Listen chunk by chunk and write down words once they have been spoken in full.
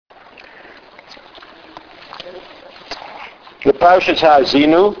The Parashat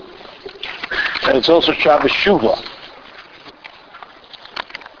Ha'azinu, and it's also Shabbos Shuvah.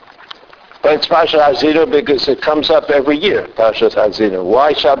 But it's Parashat Ha'azinu because it comes up every year, Parashat Ha'azinu.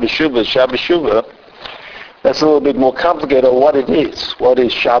 Why Shabbos Shuvah? Shabbos Shuvah, that's a little bit more complicated on what it is. What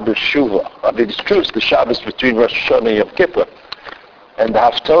is Shabbos Shuvah? I mean, it's true, it's the Shabbos between Rosh Hashanah and Yom Kippur. And the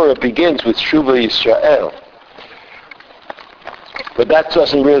Haftorah begins with Shuvah Yisrael. But that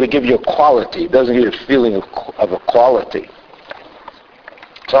doesn't really give you a quality. It doesn't give you a feeling of a quality.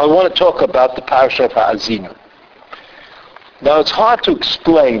 So I want to talk about the Parashat Ha'azinu. Now it's hard to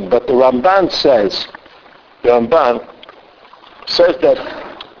explain, but the Ramban says that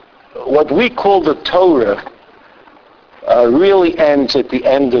what we call the Torah really ends at the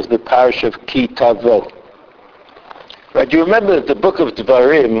end of the Parashat of Ki Tavo. Right? You remember that the book of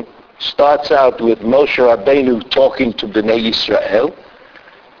Devarim starts out with Moshe Rabbeinu talking to Bnei Yisrael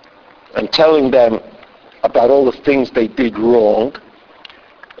and telling them about all the things they did wrong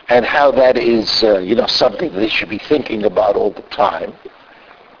and how that is, something that they should be thinking about all the time.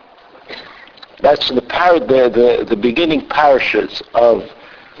 That's the beginning parashas of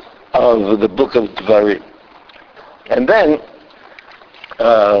the book of Devarim. And then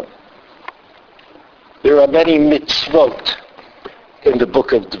there are many mitzvot in the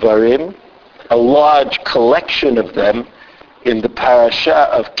book of Devarim, a large collection of them in the parasha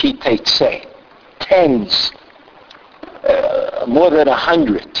of Ki Teitzei. Tens, more than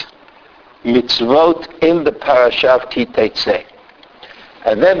 100 mitzvot in the parasha of Ki Teitzei.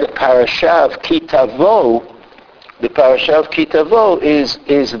 And then the parasha of Ki Tavo, is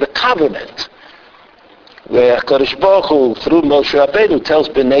the covenant, where HaKadosh Baruch Hu, through Moshe Rabbeinu, tells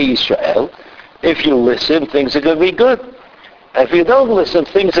Bnei Yisrael, if you listen, things are going to be good. And if you don't listen,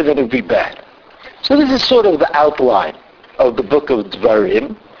 things are going to be bad. So this is sort of the outline of the book of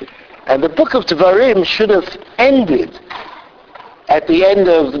Devarim. And the book of Devarim should have ended at the end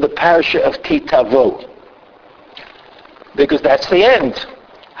of the parasha of Ki Tavo, because that's the end.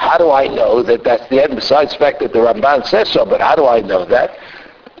 How do I know that that's the end, besides the fact that the Ramban says so, but how do I know that?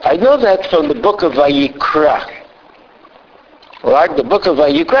 I know that from the book of Vayikra. Right? The book of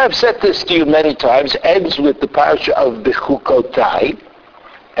Vayikra, I've said this to you many times, ends with the parasha of Bechukotai,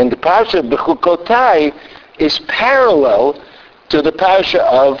 and the parasha of Bechukotai is parallel to the parasha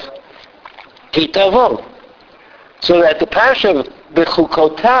of Ki Tavo. So that the parasha of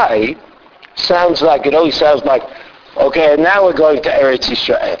Bechukotai always sounds like, okay, and now we're going to Eretz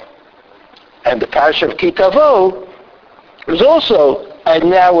Yisrael. And the parasha of Ki Tavo is also, and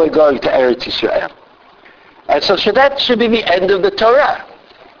now we're going to Eretz Yisrael. And so that should be the end of the Torah.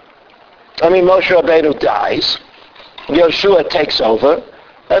 I mean, Moshe Rabbeinu dies, Yoshua takes over,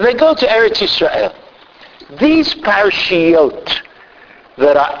 and they go to Eretz Yisrael. These parashiyot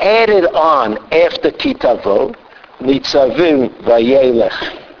that are added on after Ki Tavo, Nitzavim, Vayelech,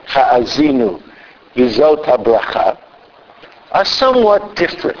 Ha'azinu, Vizot HaBracha, are somewhat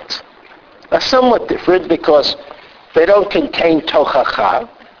different. Because they don't contain Tochacha,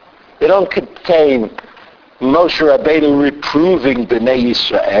 they don't contain Moshe Rabbeinu reproving Bnei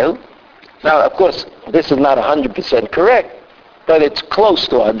Yisrael. Now, of course, this is not 100% correct, but it's close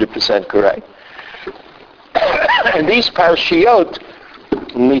to 100% correct. And these parashiyot,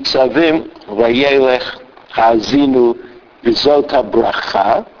 Nitzavim, Vayelech, Ha'azinu, Vizot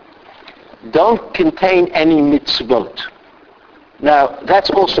HaBracha, don't contain any mitzvot. Now, that's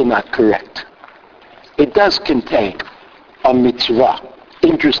also not correct. It does contain a mitzvah.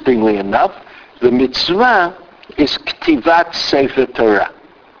 Interestingly enough, the mitzvah is Ktivat Sefer Torah.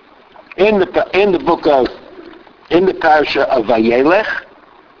 In the parasha of Vayelech,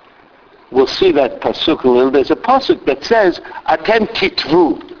 we'll see that pasuk a little. There's a pasuk that says, Atem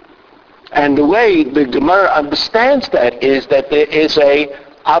Kitvu. And the way the Gemara understands that is that there is a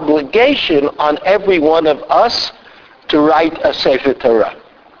obligation on every one of us to write a Sefer Torah.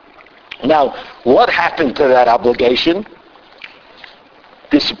 Now, what happened to that obligation?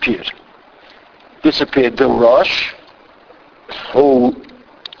 Disappeared. The Rosh, who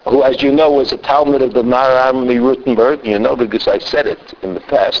as you know was a Talmud of the Maharam Rutenberg, because I said it in the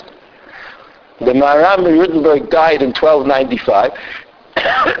past. The Maharam Rutenberg died in 1295.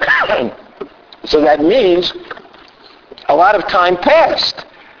 So that means a lot of time passed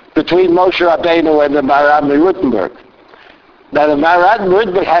between Moshe Rabbeinu and the Maharam Rutenberg. Now the Maharam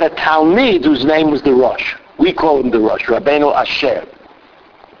Rutenberg had a Talmid whose name was the Rosh. We call him the Rosh, Rabbeinu Asher.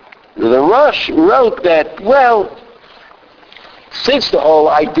 The Rosh wrote that, since the whole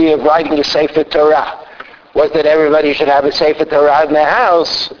idea of writing a Sefer Torah was that everybody should have a Sefer Torah in their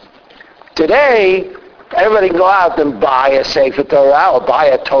house, today everybody can go out and buy a Sefer Torah or buy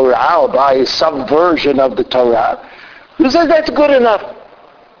a Torah or buy some version of the Torah. Who says that's good enough?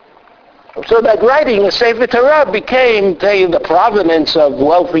 So that writing a Sefer Torah became the provenance of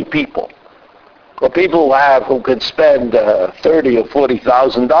wealthy people, or people who could spend $30,000 or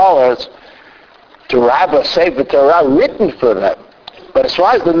 $40,000 to have a Sefer Torah written for them. But as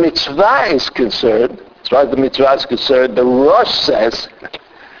far as the mitzvah is concerned, the Rosh says,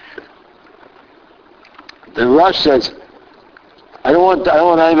 I don't want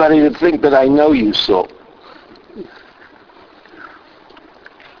anybody to think that I know you so.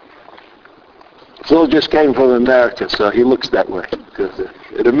 Phil just came from America, so he looks that way. Because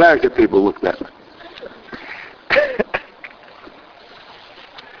in America, people look that way.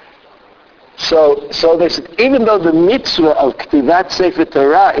 So this, even though the mitzvah of Ktivat Sefer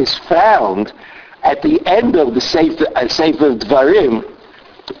Torah is found at the end of the Sefer Dvarim,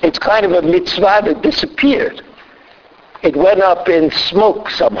 it's kind of a mitzvah that disappeared. It went up in smoke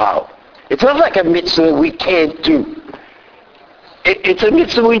somehow. It's not like a mitzvah we can't do. It's a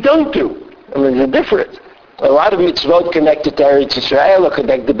mitzvah we don't do. I mean, they're different. A lot of mitzvot connected to Eretz Yisrael or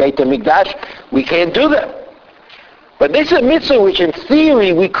connected to Beit HaMikdash, we can't do them. But this is a mitzvah which in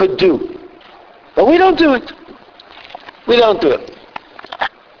theory we could do. But we don't do it. We don't do it.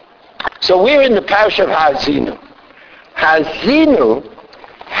 So we're in the parish of Ha'azinu. Ha'azinu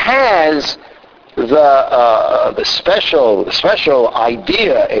has the special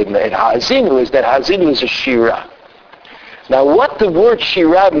idea in Ha'azinu is that Ha'azinu is a shira. Now what the word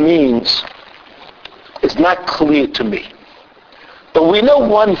shira means is not clear to me. But we know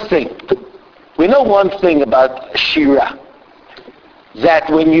one thing. We know one thing about shira. That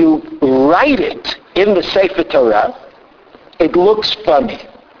when you write it in the Sefer Torah, it looks funny.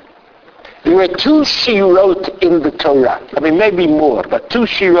 There are two shirot in the Torah. I mean, maybe more, but two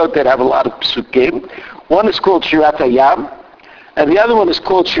shirot that have a lot of psukim. One is called Shirat HaYam, and the other one is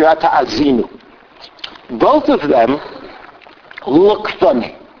called Shirat HaAzinu. Both of them look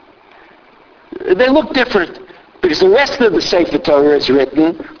funny. They look different, because the rest of the Sefer Torah is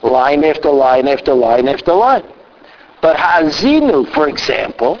written line after line after line after line. But Ha'azinu, for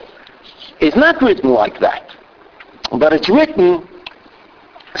example, is not written like that. But it's written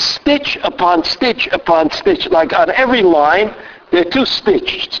stitch upon stitch upon stitch. Like on every line, there are two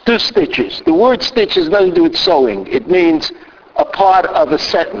stitches. The word stitch has nothing to do with sewing. It means a part of a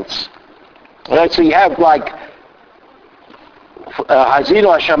sentence. Right? So you have like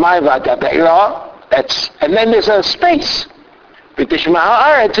Ha'azinu Hashamayim V'Adabeira, and then there's a space. V'Tishma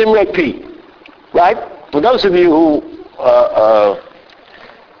Ha'aretz Imrei Pi. Right? For those of you who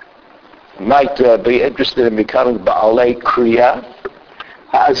might be interested in becoming Ba'alei Kriya,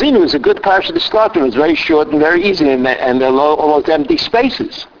 Ha'azinu is a good parsha to start with. It's very short and very easy, and there are almost empty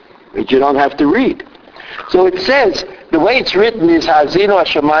spaces which you don't have to read. So it says, the way it's written is Ha'azinu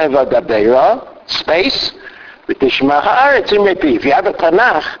Hashamayim V'Adabeira, space, V'Tishma Ha'aretz Imrei Pi. If you have a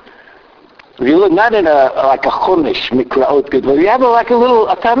Tanakh, if you look not in like a Chumash, Mikraot, but you have like a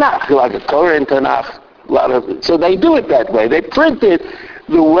Tanakh, like a Torah and Tanakh. So they do it that way. They print it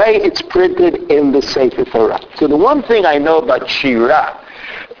the way it's printed in the Sefer Torah. So the one thing I know about Shira,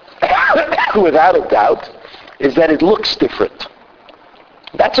 without a doubt, is that it looks different.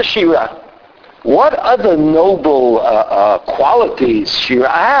 That's a Shira. What other noble qualities Shira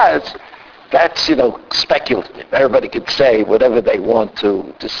has, that's, speculative. Everybody could say whatever they want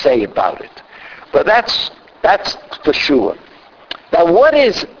to say about it. But that's for sure. Now what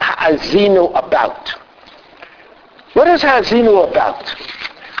is Ha'azinu about? What is Ha'azinu about?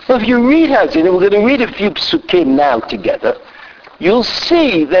 Well, if you read Ha'azinu, we're going to read a few psukim now together, you'll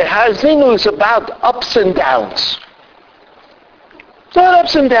see that Ha'azinu is about ups and downs. It's not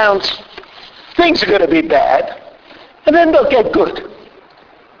ups and downs. Things are going to be bad, and then they'll get good.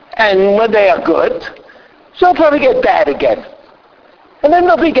 And when they are good, they'll probably get bad again. And then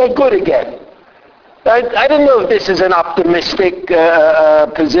they'll get good again. I don't know if this is an optimistic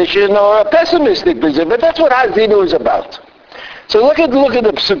position or a pessimistic position, but that's what Ha'azinu is about. So look at the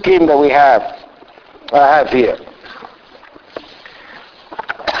psukim that we have. I have here.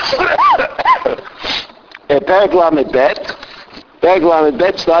 Perek Lamed Bet. Perek Lamed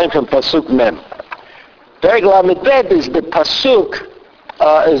Bet starting from Pasuk Mem. Perek Lamed Bet is the Pasuk,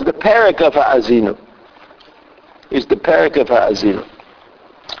 is the Perek of Ha'azinu. Is the Perek of Ha'azinu.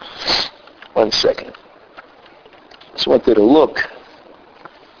 1 second. Just wanted to look.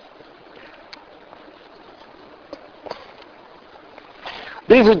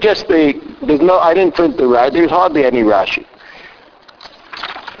 These are just I didn't print the Rashi. There's hardly any Rashi.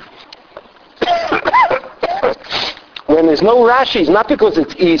 When there's no Rashi, it's not because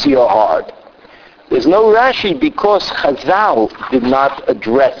it's easy or hard. There's no Rashi because Chazal did not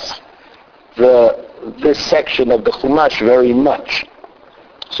address this section of the Chumash very much.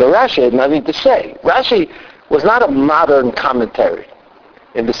 So Rashi had nothing to say. Rashi was not a modern commentary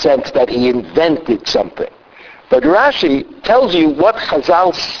in the sense that he invented something. But Rashi tells you what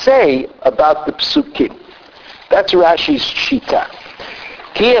Chazal say about the psukim. That's Rashi's shita.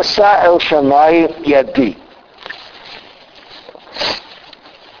 Ki asa el shamayim yadi.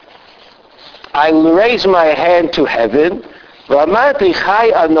 I raise my hand to heaven. V'amarti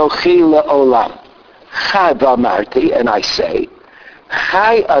chai anochi le'olam. Chai v'amarti, and I say,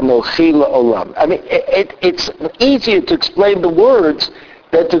 chai anochi le'olam. I mean, it's easier to explain the words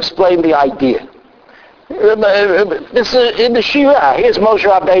than to explain the idea. This is in the Shira. Here's Moshe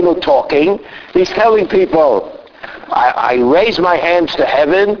Rabbeinu talking. He's telling people, I raise my hands to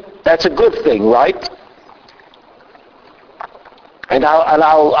heaven. That's a good thing, right? And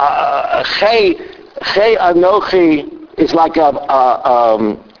I'll Chei Anochi is like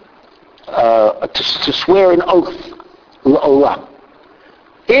to swear an oath. L'olam.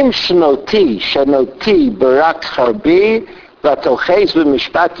 Im shnoti barak harbi v'atoches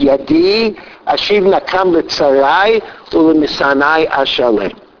v'mishpat yadi ashiv nakam l'tzarai u'l'misanai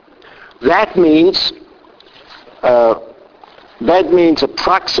ashalem. That means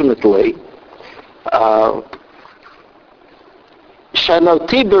approximately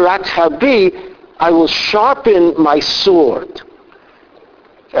Shanoti barak harbi, I will sharpen my sword.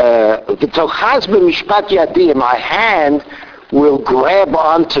 V'tochaz b'mishpat yadi, my hand will grab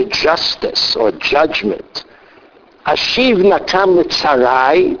onto justice or judgment. Ashiv nakam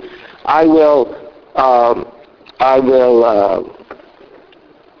l'tzarai, I will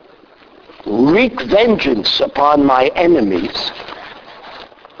wreak vengeance upon my enemies.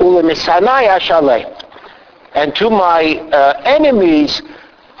 U'lemisanai ashaleh, and to my enemies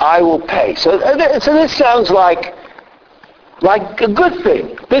I will pay. So this sounds like a good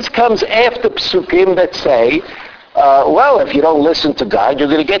thing. This comes after psukim that say, well, if you don't listen to God, you're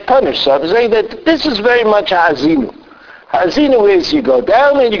going to get punished. So I'm saying that this is very much Ha'azinu. Ha'azinu is you go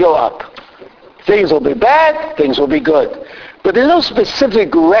down and you go up. Things will be bad, things will be good. But there's no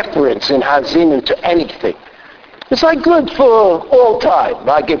specific reference in Ha'azinu to anything. It's like good for all time.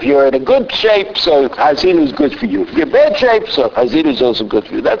 Like if you're in a good shape, so Ha'azinu is good for you. If you're in bad shape, so Ha'azinu is also good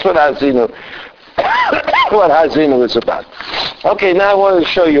for you. That's what Ha'azinu is about. Okay, now I want to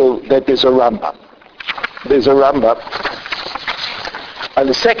show you that there's a Rambam. There's a Rambam. On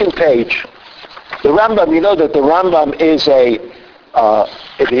the second page, the Rambam, you know that the Rambam is in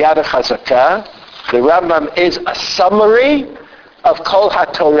the Yad HaChazakah, the Rambam is a summary of Kol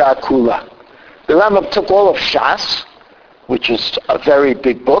HaTorah Kula. The Rambam took all of Shas, which is a very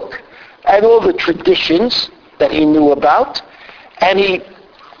big book, and all the traditions that he knew about, and he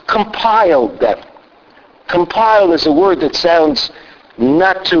compiled them. Compile is a word that sounds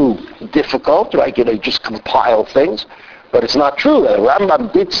not too difficult, right? You just compile things, but it's not true. The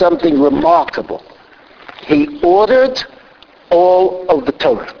Rambam did something remarkable. He ordered all of the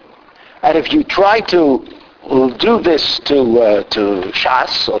Torah. And if you try to do this to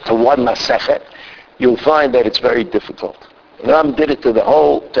Shas or to one Masechet, you'll find that it's very difficult. Ram did it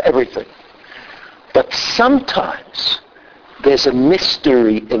to everything. But sometimes there's a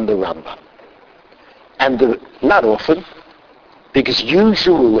mystery in the Rambam. And not often, because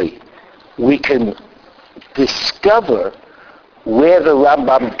usually we can discover where the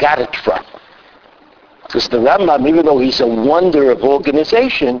Rambam got it from. Because the Rambam, even though he's a wonder of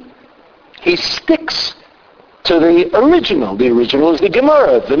organization, he sticks to the original. The original is the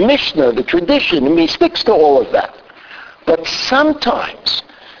Gemara, the Mishnah, the tradition. And he sticks to all of that. But sometimes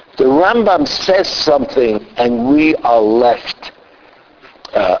the Rambam says something and we are left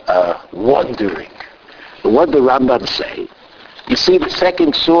wondering. What did the Rambam say? You see the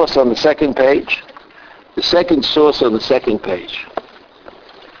second source on the second page? The second source on the second page.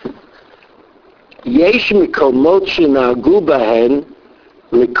 Yesh mikomot shenagu bahen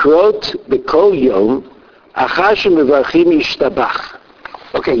likrot b'kol yom achar shemevarchim yishtabach.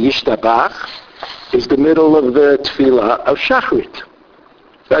 Okay, yishtabach is the middle of the tefillah of Shachrit.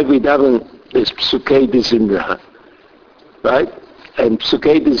 Right, we daven this Psukei de Zimra, right? And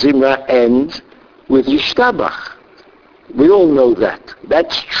Psukei de Zimra ends with Yishtabach. We all know that.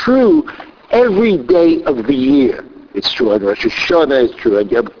 That's true every day of the year. It's true on Rosh Hashanah, it's true on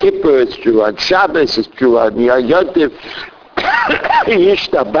Yom Kippur, it's true on Shabbos, it's true on Yom Tov.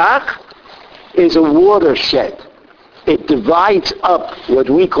 Yishtabach is a watershed. It divides up what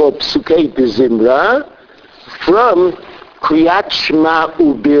we call Psukei de Zimra from Kriyat Shema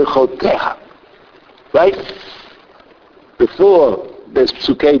Ubirchoteha. Right? Before there's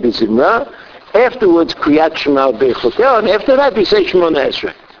Psukei de Zimra, afterwards Kriyat Shema Ubirchoteha, and after that we say Shemona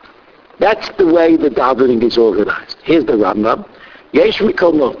Esrei. That's the way the davening is organized. Here's the Rambam. Yesh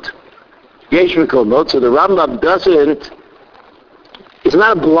mikomot. Yesh mikomot. So the Rambam is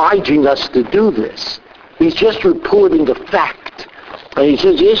not obliging us to do this. He's just reporting a fact. And he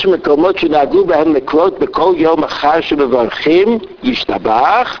says, Yesh mikomot shenagu behem mikrot b'kol yom achar shemevarchim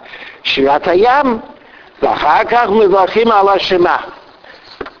yishtabach shirat hayam v'achar kach mevarchim ala shema.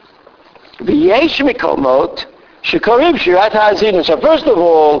 V'yesh mikomot shekorim shirat ha'azinu. So first of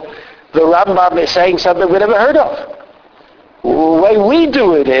all, the Rambam is saying something we never heard of. The way we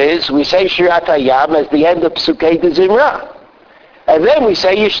do it is, we say Shirat Hayam as the end of Psukei de Zimra. And then we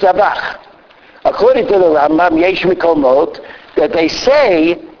say Yishtabach. According to the Rambam, Yesh Mikomot, that they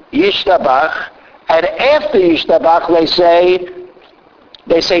say Yishtabach, and after Yishtabach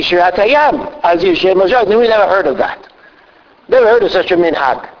they say Shirat Hayam, as Yishem Moshe. We never heard of that. Never heard of such a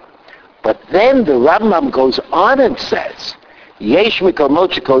minhag. But then the Rambam goes on and says, Yesh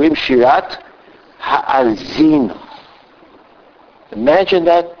mikomot shekorim shirat ha'azinu. Imagine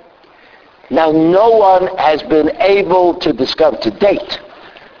that. Now no one has been able to discover to date.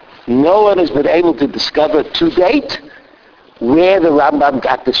 No one has been able to discover to date where the Rambam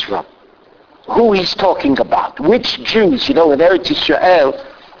got this from. Who he's talking about. Which Jews. In Eretz Yisrael,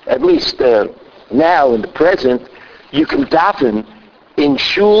 at least now in the present, you can daven in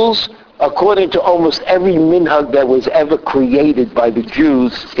shuls according to almost every minhag that was ever created by the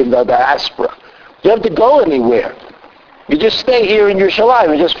Jews in the diaspora. You don't have to go anywhere. You just stay here in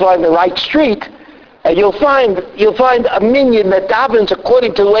Yerushalayim and just find the right street, and you'll find a minyan that davens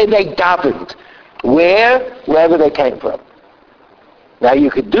according to the way they davened, wherever they came from. Now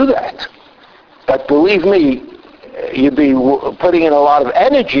you could do that, but believe me, you'd be putting in a lot of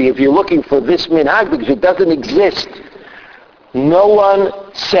energy if you're looking for this minhag because it doesn't exist. No one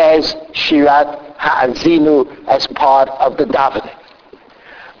says Shirat Ha'azinu as part of the davening.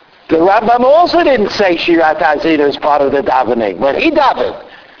 The Rambam also didn't say Shirat Ha'azinu as part of the davening when he davened.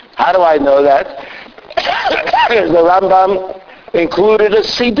 How do I know that? The Rambam included a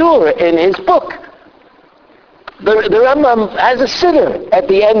Sidur in his book. The Rambam has a siddur at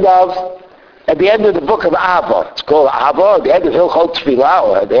the end of the book of Ava. It's called Ava. At the end of Hilchot Tefillah,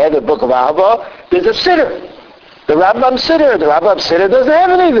 or at the end of the book of Ava, there's a siddur. The Rambam Siddur doesn't have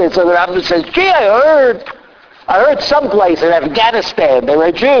anything. So the Rambam says, gee, I heard someplace in Afghanistan there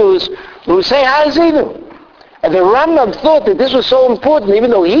are Jews who say Ha'azinu. And the Rambam thought that this was so important, even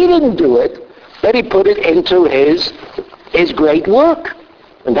though he didn't do it, that he put it into his great work.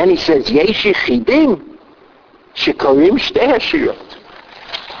 And then he says, Yesh Yechidim shekorim shtei hashirot.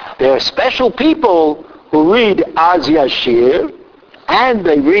 There are special people who read Az Yashir and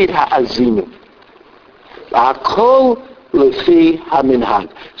they read Ha'azinu. Akol lefi haminhag.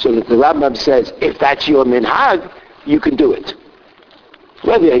 So that the Rambam says, if that's your minhag, you can do it.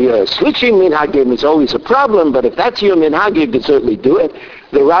 Whether you're switching minhagim is always a problem, but if that's your minhag, you can certainly do it.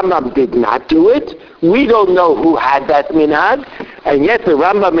 The Rambam did not do it. We don't know who had that minhag, and yet the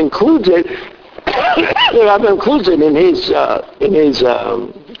Rambam includes it. The Rambam includes it in his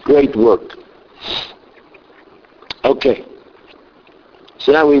great work. Okay.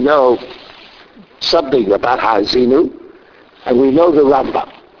 So now we know something about Ha'azinu, and we know the Rambam.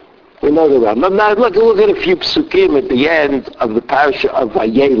 Now look at a few psukim at the end of the parasha of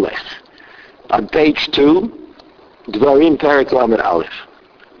Vayelech. On page 2, Dvarim Perek Lamed Aleph.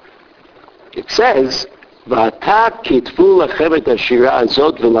 It says, V'ata kitvu lachem et hashira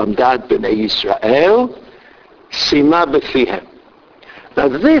azot v'lamdat b'nei Yisrael sima b'fihem. Now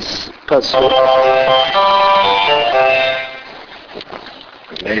this pasuk,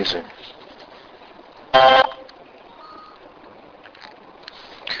 amazing.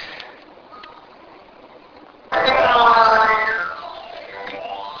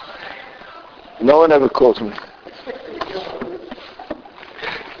 No one ever calls me.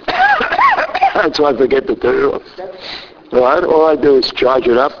 That's why I forget to turn it off. All I do is charge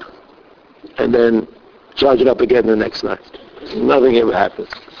it up and then charge it up again the next night. Nothing ever happens.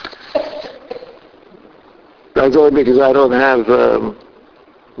 That's only because I don't have,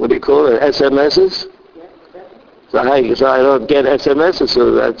 what do you call it, SMSs? So I don't get SMSs,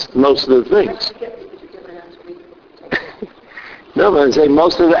 so that's most of the things. No, but I say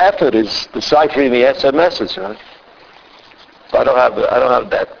most of the effort is deciphering the SMSs, right? So I don't have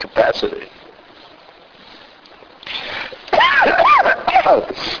that capacity.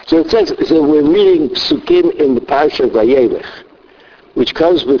 So it says, we're reading Psukim in the Parasha of Vayelech, which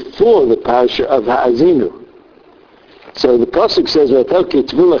comes before the Parasha of Ha'azinu. So the Pasuk says, "V'atel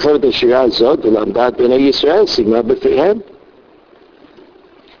kitvu lachem et hashira azot v'lamdat b'nei Yisrael sigma b'fihem."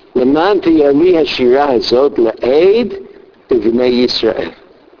 Leman tiyami hashira azot la'ed b'nei Yisrael.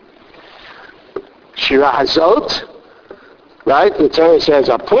 Shira Hazot, right? The Torah says,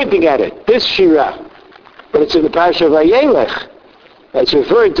 I'm pointing at it, this Shira. But it's in the Parasha of Vayelech. It's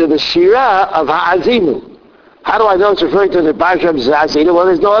referring to the Shira of Ha'azinu. How do I know it's referring to the Parasha of Ha'azinu? Well,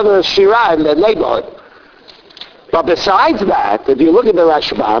 there's no other Shira in the neighborhood. But besides that, if you look at the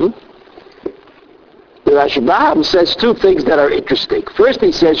Rashbam says two things that are interesting. First,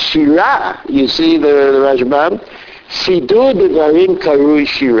 he says Shira. You see the Rashbam? Sidur Devarim Karui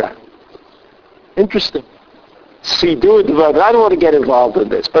Shira. Interesting. Sidur Devarim. I don't want to get involved in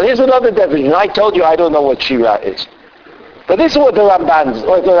this. But here's another definition. I told you I don't know what Shira is. But this is what the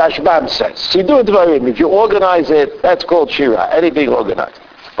Rashbam says. Sidur Devarim. If you organize it, that's called Shira. Anything organized.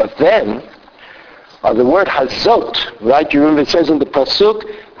 But then, the word Hazot, right? You remember it says in the Pasuk,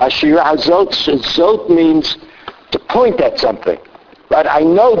 Hashira Hazot. Zot means to point at something. Right? I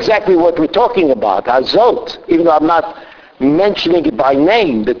know exactly what we're talking about. Hazot. Even though I'm not mentioning it by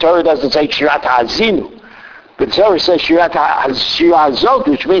name. The Torah doesn't say Shirat Ha'azinu. But the Torah says Shirat Hazot,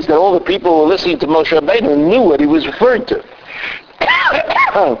 which means that all the people who were listening to Moshe Rabbeinu knew what he was referring to.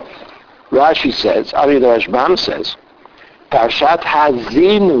 Rashi says, the Rashbam says, Parshat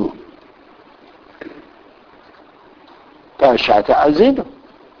Hazinu. Parshat Hazinu.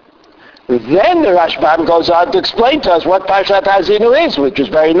 Then the Rashbam goes on to explain to us what Parshat Hazinu is, which is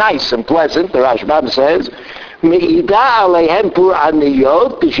very nice and pleasant. The Rashbam says, Me'ida aleihem pur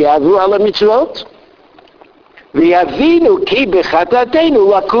aniyot kishavru ala mitzvot v'yavinu ki bechatatenu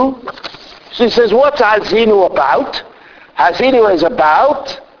laku. So he says, what's Hazinu about? Hazinu is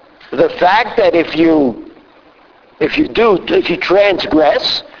about the fact that if you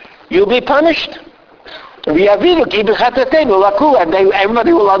transgress, you'll be punished. And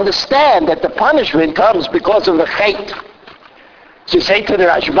everybody will understand that the punishment comes because of the chait. So you say to the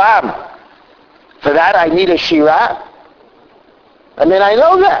Rashbam, for that I need a Shira? I mean, I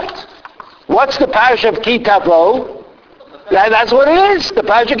know that. What's the parish of Ki Tavo? That's what it is. The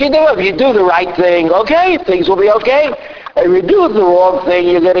parish of Ki Tavo. If you do the right thing, okay, things will be okay. If you do the wrong thing,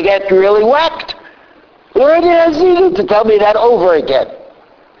 you're going to get really whacked. Where did Hazinu to tell me that over again?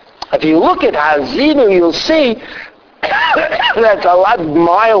 If you look at Hazinu, you'll see that's a lot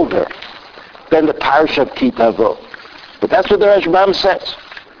milder than the parish of Ki Tavo. But that's what the Rashbam says.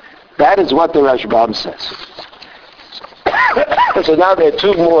 That is what the Rashbam says. So now there are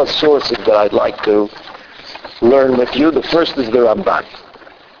two more sources that I'd like to learn with you. The first is the Ramban.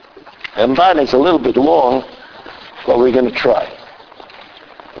 Ramban is a little bit long, but we're going to try.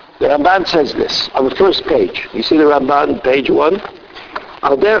 The Ramban says this on the first page. You see the Ramban, page 1?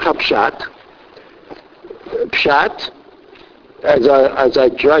 Al derech hapshat. Pshat, as I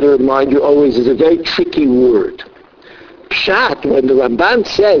try to remind you always, is a very tricky word. Pshat, when the Ramban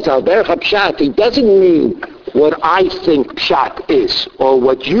says Al derech hapshat, he doesn't mean what I think pshat is or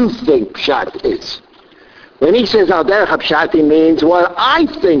what you think pshat is. When he says Al derech hapshat, he means what I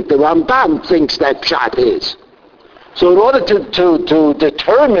think the Ramban thinks that pshat is. So in order to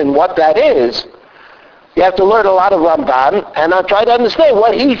determine what that is, you have to learn a lot of Ramban, and I'll try to understand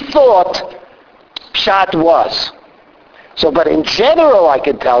what he thought Pshat was. So, but in general, I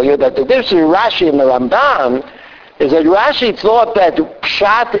can tell you that the difference between Rashi and the Ramban is that Rashi thought that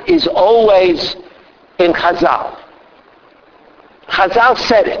Pshat is always in Chazal. Chazal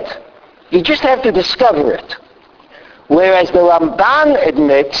said it. You just have to discover it. Whereas the Ramban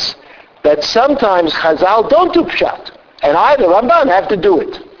admits that sometimes Chazal don't do Pshat, and I, the Ramban, have to do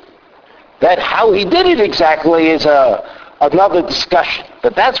it. That how he did it exactly is another discussion.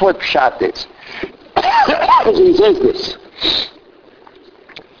 But that's what Pshat is. He says this.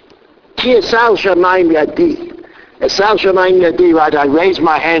 Ki esal shamayim yadi. Esal shamayim yadi, right? I raise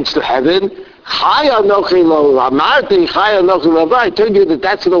my hands to heaven. Chai anochi lo amarti, chai anochi lo. I told you that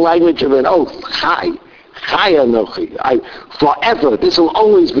that's the language of an oath. Chai. Chai anochi. Forever. This will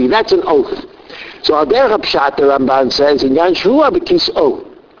always be. That's an oath. So al derech Pshat, the Ramban says, in Yan Shua b'kis'o.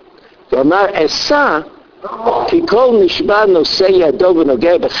 ואמר עשה כי כל נשבע נושא ידו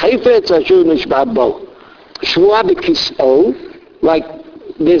ונוגע בחפץ אשר נשבע בו. שבועה בכיסאו, like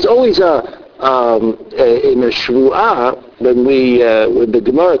there's always in a שבועה, when the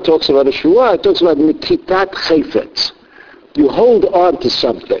Gemara talks about a שבועה, it talks about נקיטת חפץ. You hold on to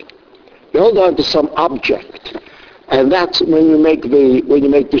something. You hold on to some object. And that's when you make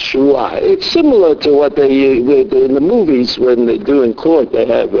the shua. It's similar to what in the movies when they do in court. They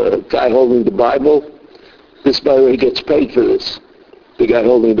have a guy holding the Bible. This, by the way, gets paid for this. The guy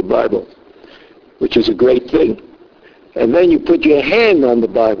holding the Bible, which is a great thing. And then you put your hand on the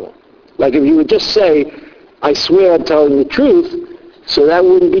Bible. Like if you would just say, "I swear I'm telling the truth," so that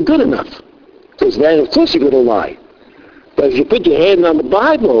wouldn't be good enough, because then of course you're going to lie. But if you put your hand on the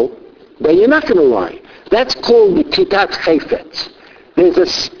Bible, Then you're not going to lie. That's called the Kitat Chayfetz. There's a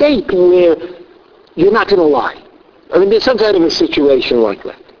state where you're not going to lie. I mean, there's some kind of a situation like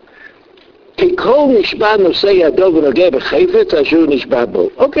that.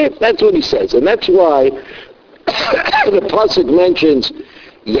 Okay, that's what he says. And that's why the Pasuk mentions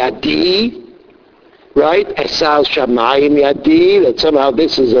Yadi, right? Esal Shamayim Yadi, that somehow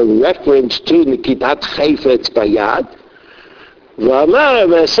this is a reference to Nikitat Chayfetz Bayad. Now,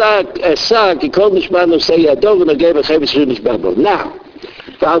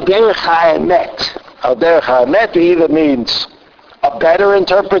 Al Derech HaEmet either means a better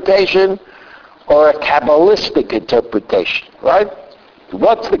interpretation or a Kabbalistic interpretation, right?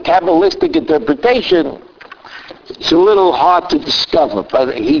 What's the Kabbalistic interpretation? It's a little hard to discover,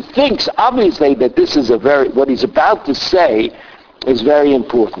 but he thinks obviously that this is what he's about to say is very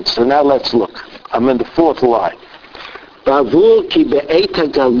important. So now let's look. I'm in the fourth line. Bavur ki be'et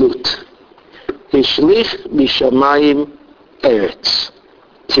hagalut hishlich mishamayim eretz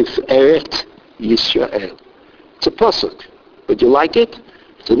tiferet Yisrael. It's a pasuk. Would you like it?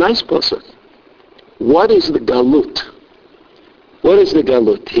 It's a nice pasuk. What is the galut? What is the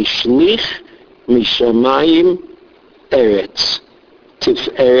galut? Hishlich mishamayim eretz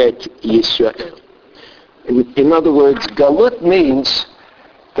tiferet Yisrael. In other words, galut means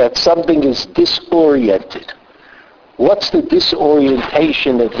that something is disoriented. What's the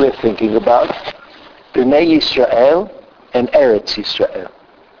disorientation that we're thinking about? Bnei Yisrael and Eretz Yisrael.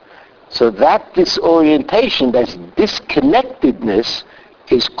 So that disorientation, that disconnectedness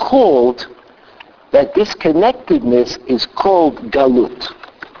is called galut.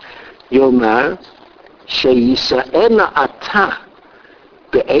 Yomar sheyisa'ena ata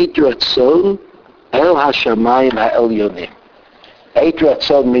be'et ratzon el hashamayim ha'elyonim. Eit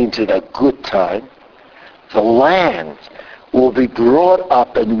ratzon means in a good time. The land will be brought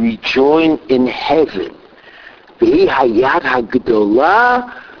up and rejoin in heaven. V'hi hayad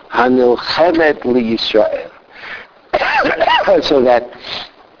hagdolah hanilchemet liyisrael. So that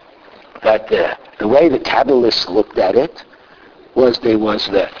the way the Kabbalists looked at it was there was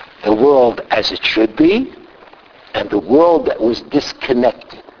the world as it should be and the world that was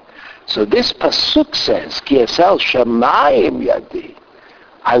disconnected. So this pasuk says, Ki esel shamayim yadi,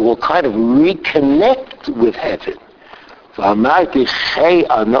 I will kind of reconnect with heaven. V'amarti chei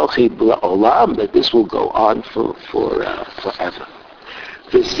anochi b'la'olam, that this will go on forever.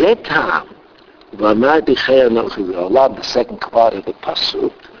 V'zetam, v'amarti chei anochi b'la'olam, the second part of the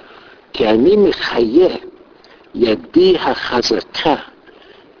pasuk, ki ani mechayeh yadi hachazaka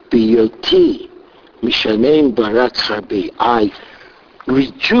biyoti mishaneim barak charbi. I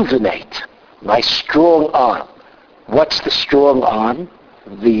rejuvenate my strong arm. What's the strong arm?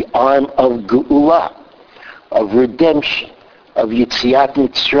 The arm of Geula, of redemption, of Yitziat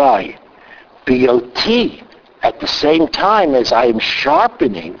Mitzrayim. B.O.T. at the same time as I am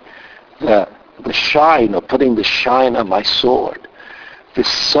sharpening the shine, or putting the shine on my sword.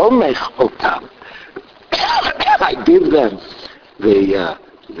 V'somech otam. I give them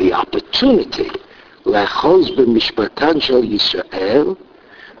the opportunity la'choz b'mishpatan shel Yisrael,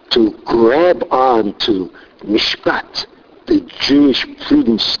 to grab on to mishpat, the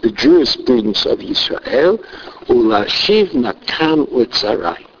jurisprudence of Yisrael, ulashiv nakam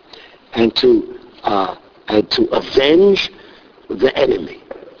utzarai, and to avenge the enemy.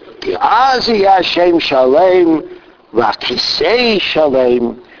 Ki'azi Hashem shalem, v'akisei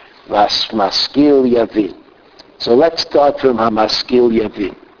shalem, v'asmaskil yavin. So let's start from hamaskil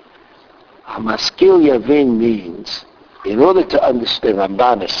yavin. Hamaskil yavin means, in order to understand what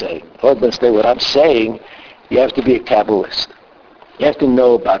Ramban is saying, in order to understand what I'm saying, you have to be a Kabbalist. You have to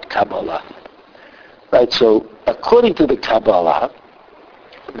know about Kabbalah. Right, so according to the Kabbalah,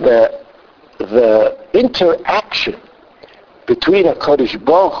 the interaction between HaKadosh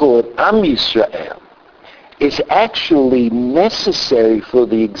Baruch Hu and Am Yisrael is actually necessary for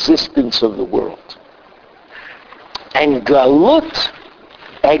the existence of the world. And Galut,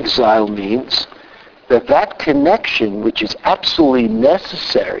 exile, means that connection, which is absolutely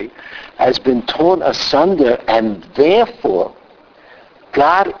necessary, has been torn asunder, and therefore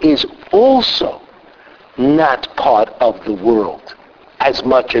God is also not part of the world as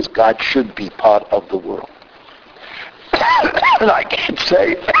much as God should be part of the world. And I can't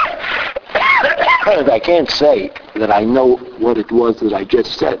say that I know what it was that I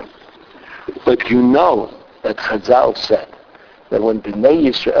just said, but you know that Chazal said that when Bnei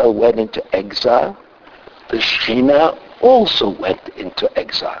Yisrael went into exile, the Shekhinah also went into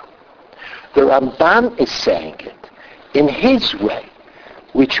exile. The Ramban is saying it in his way,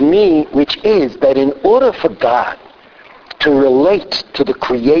 which is that in order for God to relate to the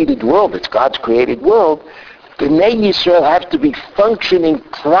created world, it's God's created world, Bnei Yisrael have to be functioning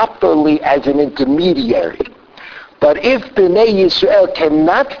properly as an intermediary. But if Bnei Yisrael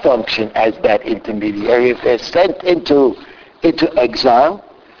cannot function as that intermediary, if they're sent into exile,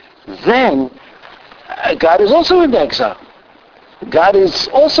 then God is also in exile. God is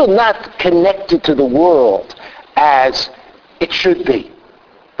also not connected to the world as it should be.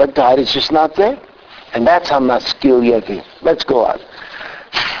 But God is just not there. And that's how Maskil Yevin. Let's go on.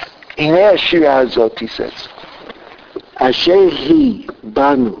 Hine Ashira Hazot, he says, Asher hi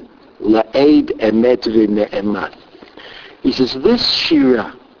banu la'ed emet v'ne'eman. He says, this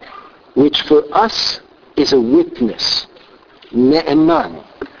Shira, which for us is a witness, Ne'eman.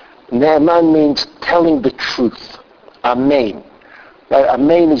 Ne'eman means telling the truth. Amen. Right?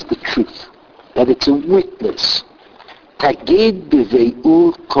 Amen is the truth. That it's a witness. Tagid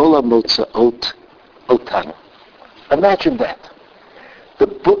b'vei'ur kol ha'motzaot otanu. Imagine that.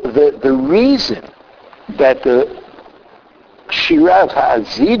 The reason that the Shira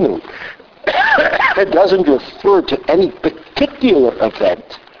Ha'azinu doesn't refer to any particular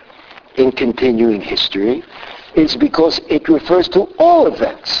event in continuing history is because it refers to all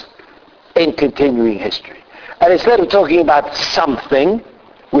events in continuing history. And instead of talking about something,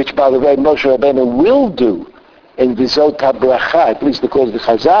 which by the way Moshe Rabbeinu will do in Vizot HaBracha, at least according to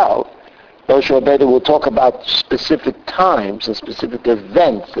Chazal, Moshe Rabbeinu will talk about specific times and specific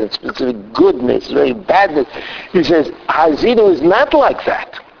events and specific goodness, very badness. He says, Hazinu is not like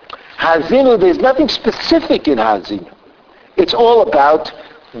that. Hazinu, there's nothing specific in Hazinu. It's all about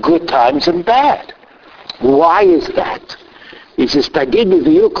good times and bad. Why is that? He says, Tagid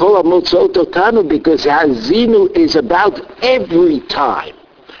b'viyu kol hamotzot otanu, because Hazinu is about every time,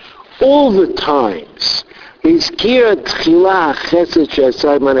 all the times. הזכיר תחילה החסד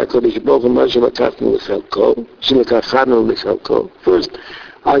שעשה עמנו הקדוש ברוך הוא מה שלקחנו לחלקו. First,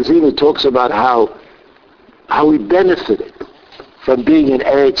 Hazinu talks about how we benefited from being in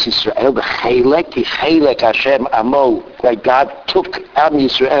Eretz Yisrael, the Chelek Hashem Amo, like God took Am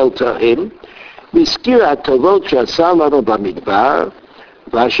Yisrael to him. והזכיר הטובות שעשה לנו במדבר,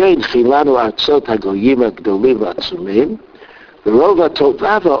 ואשר הנחילנו ארצות הגויים הגדולים והעצומים, ורוב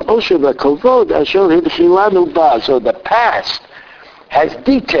הטובה והעושר והכבוד אשר הנחילנו בה. So the past has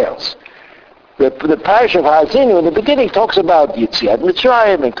details. The parish of Hazinu in the beginning talks about Yetziat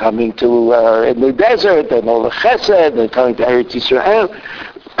Mitzrayim and coming to in the desert and all the Chesed and coming to Eretz Yisrael.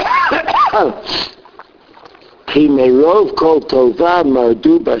 Ki merov kol tova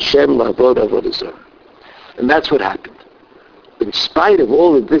mardu b'Hashem lavod avodah zarah. And that's what happened. In spite of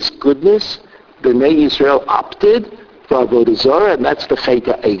all of this goodness, Bnei Yisrael opted for avodah zarah, and that's the Chet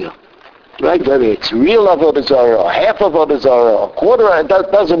HaEgel. Right? Whether it's real avodah zarah or half avodah zarah or a quarter, it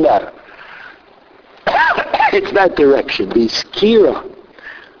doesn't matter. It's that direction. The skira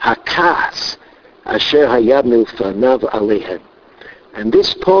hakas asher hayad milfanav alehem. And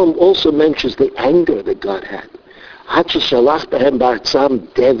this poem also mentions the anger that God had. Had sheshalach behem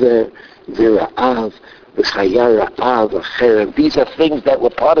ba'atzam dever v'ra'av v'chaya ra'av v'cherem. These are things that were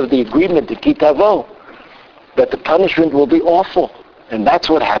part of the agreement to Kitavo, that the punishment will be awful. And that's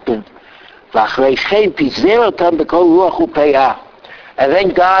what happened. V'achreichein pizer otam b'kol ruach u'pei'ah. And then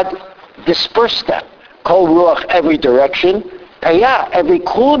God dispersed them. Kol ruach, every direction. Pei'ah, every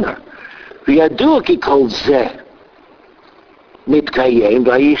corner. V'yadu ki kol zeh mitkayem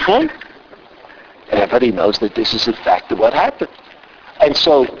v'yichen. Everybody knows that this is in fact what happened. And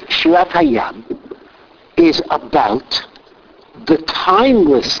so Shirat Hayam is about the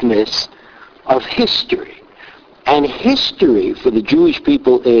timelessness of history. And history for the Jewish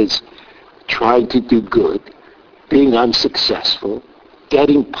people is trying to do good, being unsuccessful,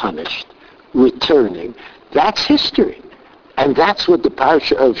 getting punished, returning. That's history. And that's what the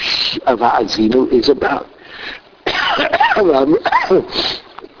parasha of Ha'azinu is about.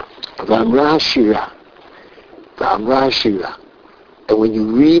 V'amra Shira. And when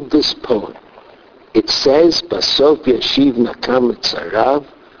you read this poem, it says, Basof yashiv nakam tzarav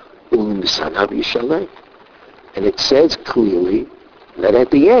u'misanav yishalem. And it says clearly that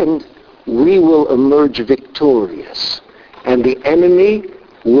at the end, we will emerge victorious. And the enemy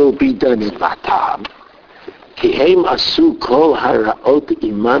will be done in matam. Kihem asu kol haraot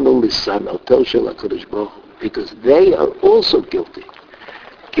imanu lisanoto shel HaKadosh Baruch Hu. Because they are also guilty.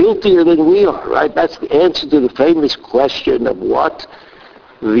 Guiltier than we are, right? That's the answer to the famous question of why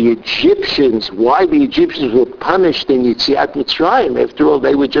the Egyptians were punished in Yetziat Mitzrayim. After all,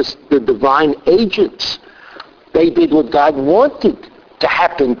 they were just the divine agents. They did what God wanted to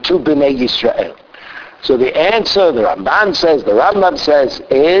happen to Bnei Yisrael. So the answer, the Rambam says,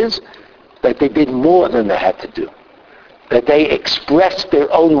 is that they did more than they had to do. that they expressed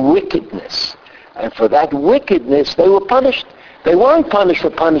their own wickedness. And for that wickedness, they were punished. They weren't punished for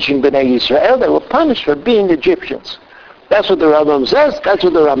punishing Bnei Yisrael. They were punished for being Egyptians. That's what the Rambam says. That's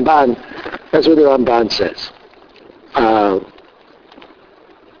what the Ramban says.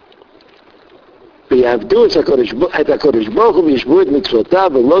 ויעבדו את הקדוש ברוך הוא וישבו את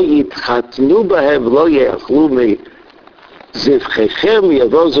מצוותיו ולא יתחתנו בהם ולא יאכלו מזבחיכם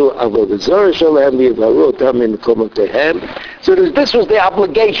ויבוזו עבודת זרה שלהם ויבערו אותם ממקומותיהם. So this was the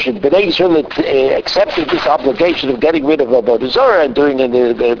obligation. Bnei Yisrael accepted this obligation of getting rid of Avodah Zarah and doing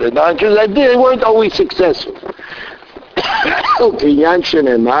the non-Jews. They weren't always successful. Kinyan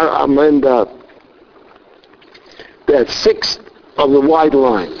shenemar, amenda, that's 6 of the wide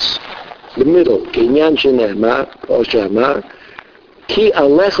lines. The middle, Kinyan shenemar, or Shamar, ki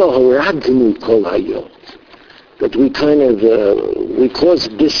alecha horadnu kol hayom. That we kind of, we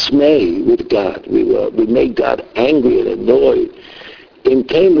caused dismay with God. We made God angry and annoyed. In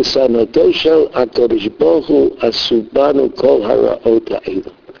kain l'sanoto shel HaKadosh Baruch Hu asubanu kol hara'ot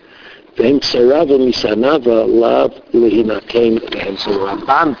ha'elu. V'hem tzaravu misanava lav lehinakein v'hem. So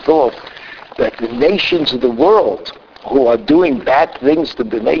Ramban thought that the nations of the world who are doing bad things to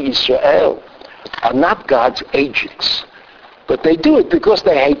Bnei Yisrael are not God's agents. But they do it because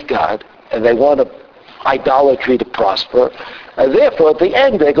they hate God and they want idolatry to prosper. And therefore, at the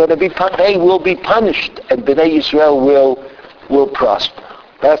end, they will be punished and Bnei Yisrael will prosper.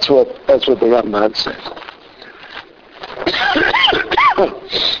 That's what the Ramban says.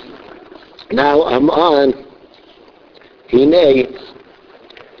 Now I'm on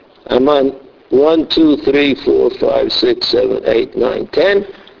 1, 2, 3, 4, 5, 6, 7, 8, 9, 10.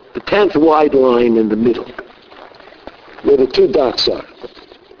 The 10th wide line in the middle, where the 2 dots are.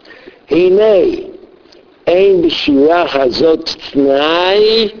 Hinei ein b'shira hazot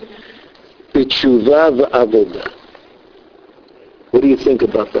t'nai b'tshuva v'avodah. What do you think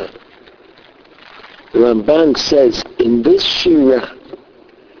about that? The Ramban says, in this shira,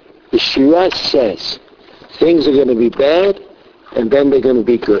 the shira says, things are going to be bad, and then they're going to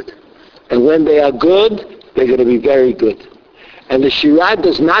be good. And when they are good, they're going to be very good. And the Shira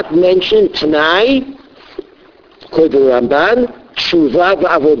does not mention Tanai, according to the Ramban, Tshuva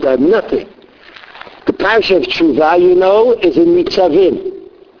v'avodah, nothing. The parasha of Tshuva, you know, is in Nitzavim.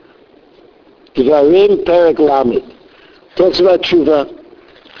 Dvarim Perek Lamed. Talks about Tshuva.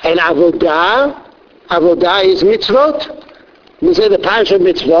 And Avodah is mitzvot. We say the parasha of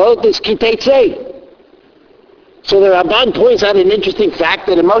mitzvot is Kiteitzei. So the Ramban points out an interesting fact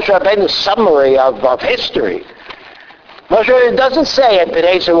that in Moshe Rabbeinu's summary of history, Moshe Rabbeinu doesn't say that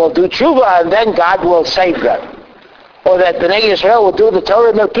Bnei Yisrael will do tshuva and then God will save them. Or that Bnei Yisrael will do the Torah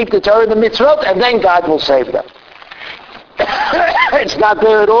and they'll keep the Torah and the mitzvot and then God will save them. It's not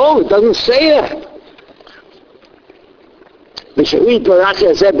there at all. It doesn't say that.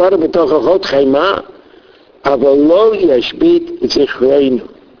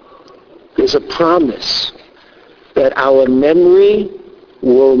 There's a promise that our memory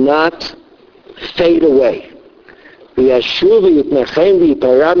will not fade away. So the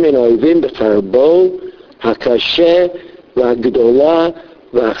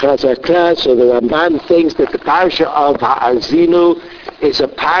Ramban thinks that the parasha of Ha'azinu is a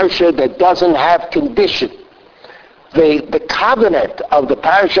parasha that doesn't have condition. The covenant of the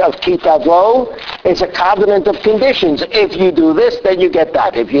parasha of Kitavo is a covenant of conditions. If you do this, then you get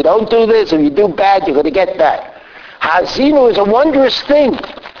that. If you don't do this, if you do bad, you're going to get that. Ha'azinu is a wondrous thing.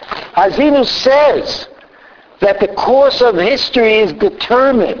 Ha'azinu says that the course of history is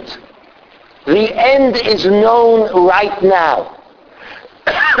determined. The end is known right now.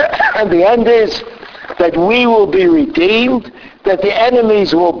 And the end is that we will be redeemed, that the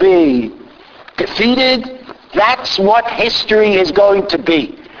enemies will be defeated. That's what history is going to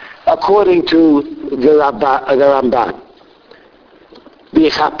be, according to the Ramban.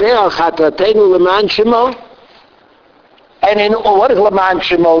 And what does Leman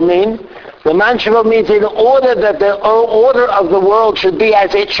Shemo mean? Leman Shemo means in order that the order of the world should be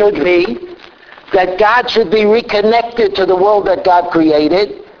as it should be, that God should be reconnected to the world that God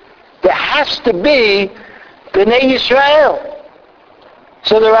created, there has to be Bnei Yisrael.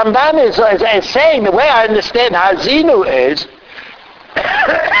 So the Ramban is saying, the way I understand Ha'azinu is,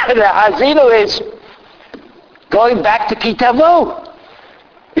 the Ha'azinu is going back to Kitavo.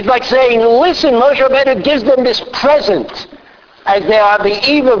 It's like saying, listen, Moshe Rabbeinu gives them this present as they are on the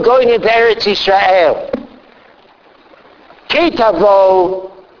eve of going into Eretz Yisrael. Kitavo,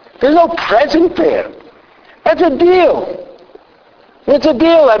 there's no present there. That's a deal. It's a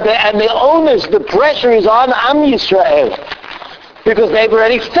deal. And the onus, the pressure is on Am Yisrael. Because they've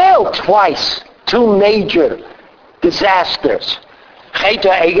already failed twice. Two major disasters. Chet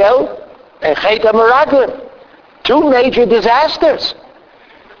HaEgel and Chet HaMeraglim. Two major disasters.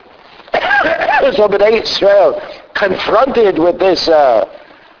 So Bnei Israel, confronted with this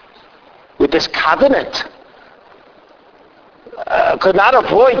covenant, could not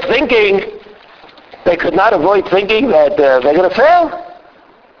avoid thinking, they could not avoid thinking that they're going to fail.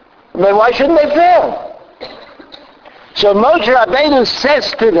 I mean, why shouldn't they fail? So Moshe Rabbeinu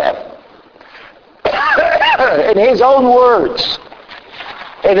says to them, in his own words,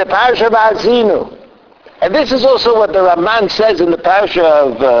 in the Parasha of Ha'azinu, and this is also what the Ramban says in the Parasha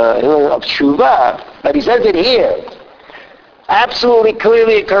of Shuvah, but he says it here, absolutely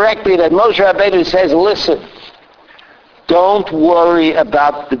clearly and correctly, that Moshe Rabbeinu says, listen, don't worry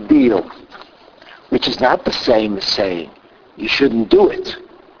about the deal, which is not the same as saying you shouldn't do it.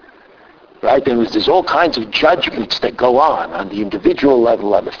 Right? There's all kinds of judgments that go on the individual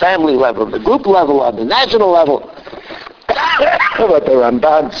level, on the family level, on the group level, on the national level. What the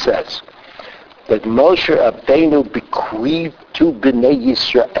Ramban says, that Moshe Rabbeinu bequeathed to Bnei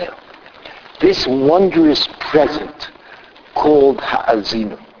Yisrael this wondrous present called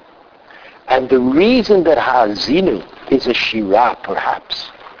Ha'azinu. And the reason that Ha'azinu is a Shirah,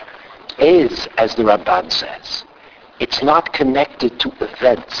 perhaps, is, as the Ramban says, it's not connected to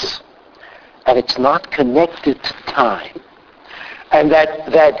events, and it's not connected to time. And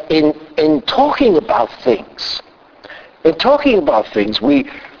that in talking about things,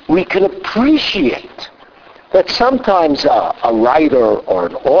 we can appreciate that sometimes a writer or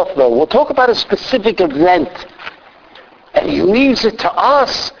an author will talk about a specific event, and he leaves it to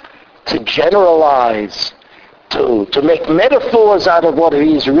us to generalize, to make metaphors out of what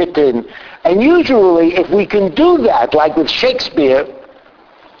he's written. And usually, if we can do that, like with Shakespeare,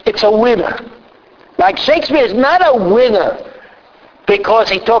 it's a winner. Like Shakespeare is not a winner because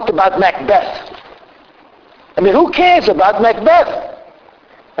he talked about Macbeth. I mean, who cares about Macbeth?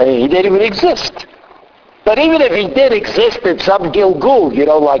 I mean, he didn't even exist. But even if he did exist in some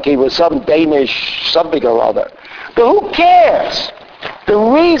Gilgul, like he was some Danish something or other. But who cares? The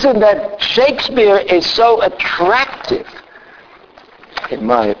reason that Shakespeare is so attractive, in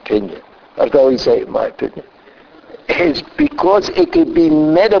my opinion, I can always say in my opinion, is because it could be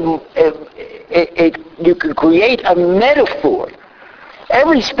you could create a metaphor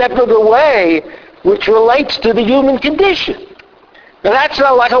every step of the way which relates to the human condition. Now that's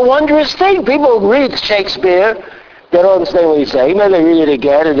not like a wondrous thing. People read Shakespeare, they don't understand what he's saying, then they read it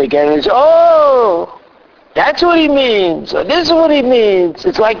again and again and say, oh, that's what he means, or this is what he means.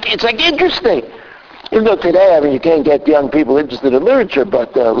 It's like interesting. Even though today, you can't get young people interested in literature,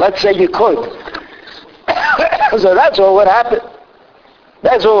 but let's say you could. So that's what would happen.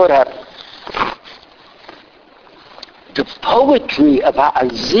 That's what would happen. The poetry of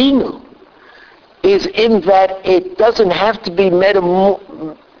Ha'azinu is in that it doesn't have to be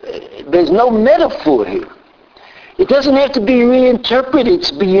there's no metaphor here. It doesn't have to be reinterpreted.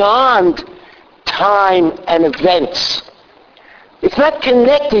 It's beyond time and events. It's not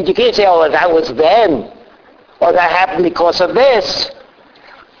connected. You can't say, oh, that was then, or that happened because of this.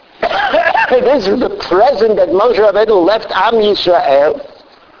 This is the present that Moshe Rabbeinu left Am Yisrael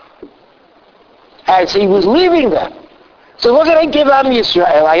as he was leaving them. So what can I give Am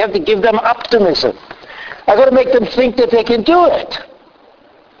Yisrael? I have to give them optimism. I've got to make them think that they can do it.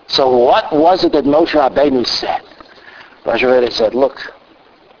 So what was it that Moshe Rabbeinu said? Moshe Rabbeinu said, look,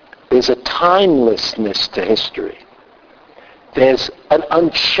 there's a timelessness to history. There's an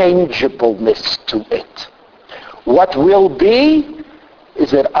unchangeableness to it. What will be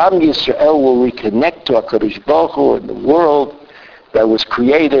is that Am Yisrael will reconnect to HaKadosh Baruch Hu in the world that was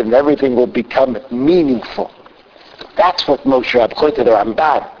created, and everything will become meaningful. That's what Moshe Rabbeinu, according to the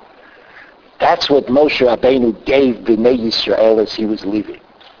Ramban, that's what Moshe Rabbeinu gave Bnei Yisrael as he was leaving.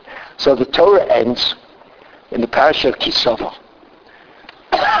 So the Torah ends in the Parasha of Kisava.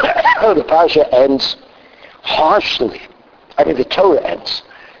 The Parasha ends harshly. The Torah ends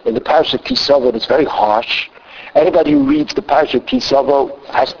in the Parasha of Kisava, and it's very harsh. Anybody who reads the Parasha of Kisava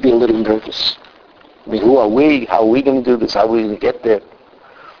has to be a little nervous. Who are we? How are we going to do this? How are we going to get there?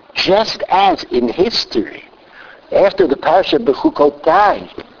 Just as in history, after the Parasha of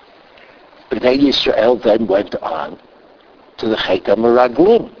Bechukotai, Bnei Yisrael then went on to the Chet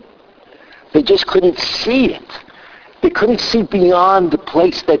HaMeraglim. They just couldn't see it. They couldn't see beyond the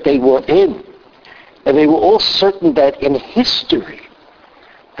place that they were in. And they were all certain that in history,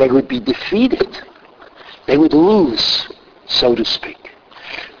 they would be defeated. They would lose, so to speak.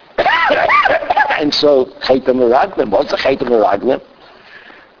 And so, Chet HaMeraglim, what's the Chet HaMeraglim?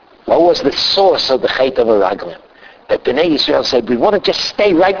 What was the source of the Chet HaMeraglim? That Bnei Yisrael said, we want to just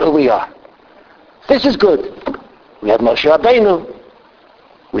stay right where we are. This is good. We have Moshe Rabbeinu.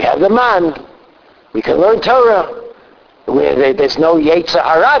 We have the man. We can learn Torah. There's no Yetzer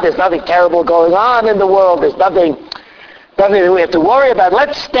Hara. There's nothing terrible going on in the world. There's nothing that we have to worry about.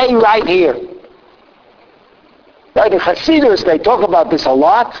 Let's stay right here. Right, in Hasidus, they talk about this a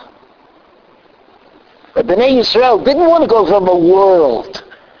lot. But Bnei Yisrael didn't want to go from a world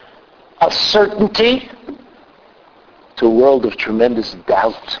of certainty to a world of tremendous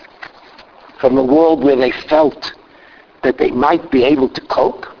doubt. From a world where they felt that they might be able to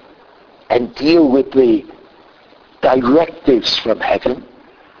cope and deal with the directives from heaven,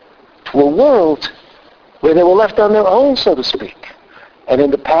 to a world where they were left on their own, so to speak. And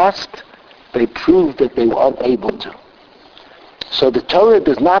in the past, they proved that they were unable to. So the Torah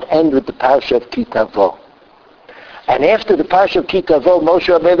does not end with the Parsha of Ki Tavo. And after the Parsha of Ki Tavo, Moshe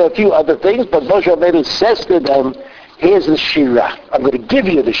Rabbeinu a few other things, but Moshe Rabbeinu says to them, here's the Shirah. I'm going to give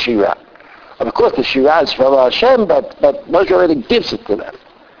you the Shirah. And of course the Shirah is from Hashem, but Moshe Rabbeinu gives it to them.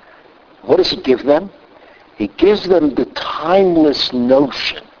 What does he give them? He gives them the timeless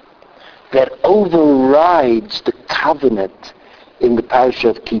notion that overrides the covenant in the Parsha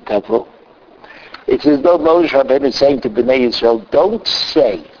of Ki Tavo. It's as though Moshe Rabbeinu is saying to Bnei Yisrael, don't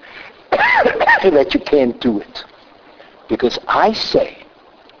say that you can't do it. Because I say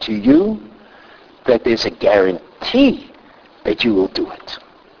to you that there's a guarantee that you will do it.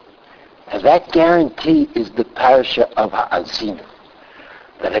 And that guarantee is the Parsha of Ha'azinu.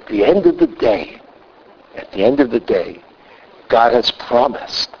 That at the end of the day, God has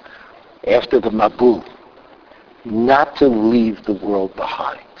promised, after the Mabul, not to leave the world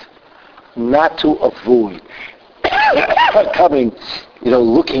behind. Not to avoid coming,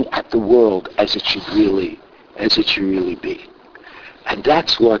 looking at the world as it should really be. And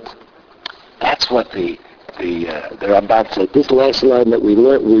that's what the Ramban said. This last line that we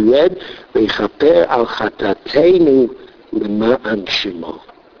read, V'chaper al chatateinu l'ma'an shemo.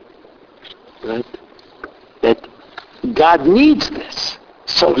 Right? That God needs this,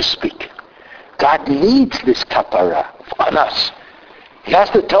 so to speak. God needs this kapara on us. He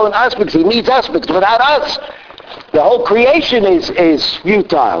has to atone us because he needs us, because without us, the whole creation is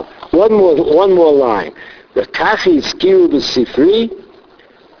futile. One more line. וכך הזכירו בספרי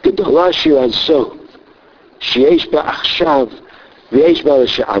גדולה שירזו, שיש בה עכשיו, ויש בה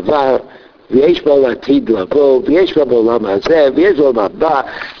לשעבר, ויש בה לעתיד לבוא, ויש בה בעולם הזה, ויש בה בעולם הבא.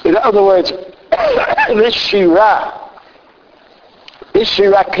 In other words, this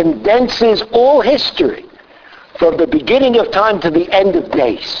Shirah condenses all history from the beginning of time to the end of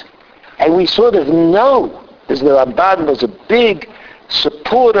days. And we sort of know, as the Ramban was a big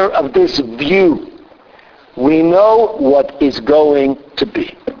supporter of this view, we know what is going to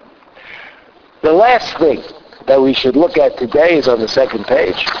be. The last thing that we should look at today is on the second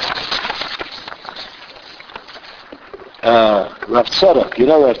page. Rav Tzadok. You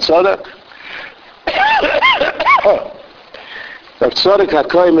know Rav Tzadok? Rav Tzadok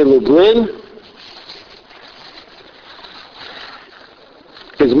HaKohen in Lublin.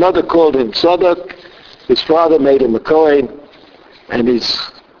 His mother called him Tzadok. His father made him a Kohen. And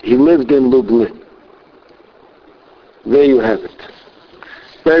he lived in Lublin. There you have it.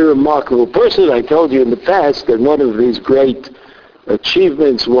 Very remarkable person. I told you in the past that one of his great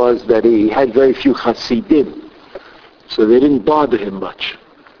achievements was that he had very few Hasidim. So they didn't bother him much.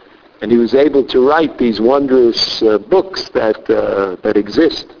 And he was able to write these wondrous books that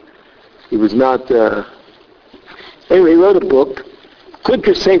exist. He was not... Anyway, he wrote a book,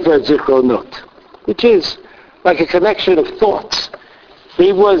 Kunter Sefer Zichronot, which is like a collection of thoughts.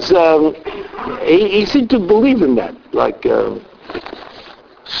 He was... he seemed to believe in that, like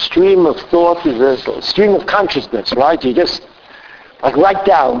stream of thought is a stream of consciousness, right? You just like write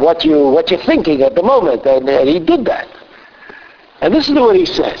down what you're thinking at the moment, and he did that. And this is what he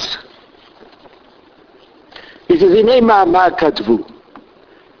says. He says, "Hinei ma'amar katvu."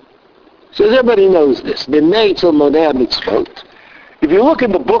 So everybody knows this. B'nei tzol monei mitzvot. If you look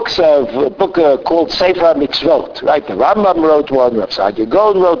in the books of a book called Sefer Mitzvot, right? The Rambam wrote one, Rav Saadia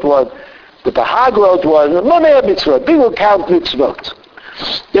Gaon wrote one, the Bahag wrote one, Monei Mitzvot. People count mitzvot.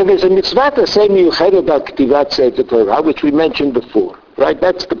 Then there's a mitzvah the same Yuched about Ktivat Sefer Torah, which we mentioned before, right?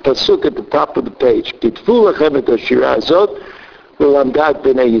 That's the pasuk at the top of the page. Kitvu lachem et hashirah azot v'lamdat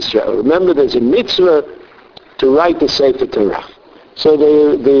b'nei Yisrael. Remember, there's a mitzvah to write the Sefer Torah. So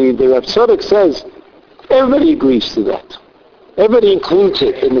the Rav Tzadok says everybody agrees to that. Everybody includes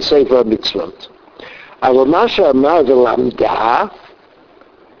it in the Sefer Mitzvot. Aval Masha Amar v'lamda.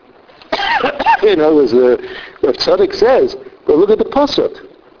 As Rav Tzadok says, but look at the pasuk.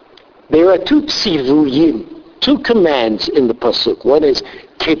 There are two tzivuyim, two commands in the pasuk. One is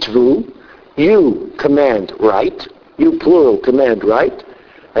kitvu, you command right. You, plural, command right.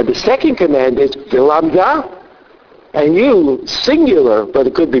 And the second command is Vilamda. And you, singular, but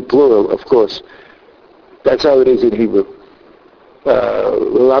it could be plural, of course. That's how it is in Hebrew.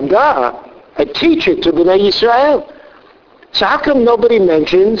 Vilamda, and teach it to Bnei Yisrael. So how come nobody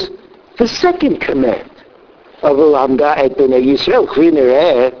mentions the second command of Vilamda et Bnei Yisrael? כפי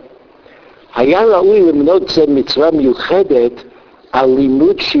נראה, היה ראוי למנות זה מצווה מיוחדת על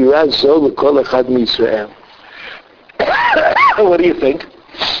לימוד שירה זו לכל אחד מישראל. What do you think?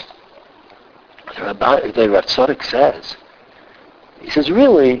 The Rav Tzadok says, he says,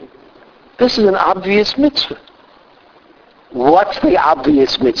 really, this is an obvious mitzvah. What's the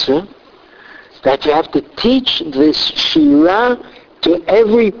obvious mitzvah? That you have to teach this Shira to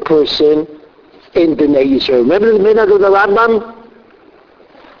every person in Bnei Yisrael. Remember the minhag of the Rambam?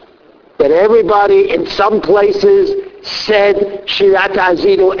 That everybody in some places said Shirat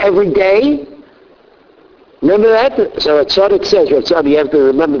Azinu every day? Remember that? So Tzadok says, you have to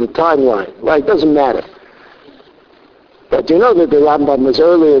remember the timeline. Right? It doesn't matter. But you know that the Rambam was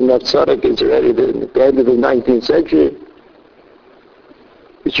earlier and that Tzadok is already at the end of the 19th century.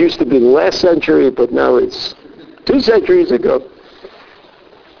 It used to be the last century, but now it's 2 centuries ago.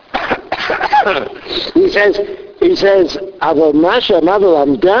 he says, אבל מה שאמר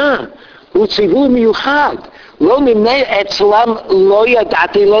למדה הוא ציווי מיוחד. לא נמנה אצלם לא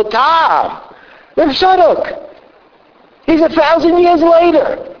ידעתי לו טעם. Rav Tzadok. He's 1,000 years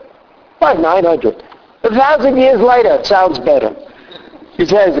later. Why 900? 1,000 years later, it sounds better. He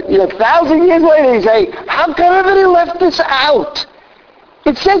says, 1,000 years later, he say, how come everybody left this out?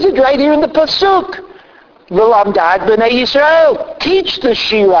 It says it right here in the Pasuk. V'lamdad b'nei Yisrael. Teach the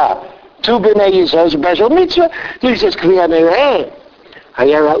Shira to b'nei Yisrael. Special mitzvah. He says, K'vi HaNereh.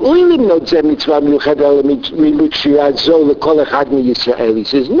 היה ראוי למנות זה מצווה מיוחדת על לימוד שירה זו לכל אחד מישראל. He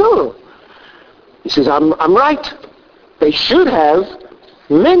says, no. He says, I'm right. They should have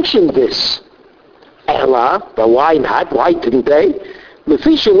mentioned this. Ella, but why not? Why didn't they?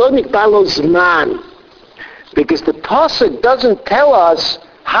 לפי שלא נקבע לו זמן. Because the Pasuk doesn't tell us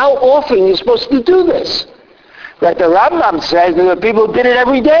how often you're supposed to do this. Right? The Rambam says that the people did it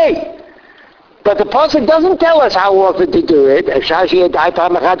every day. But the Pasuk doesn't tell us how often to do it. He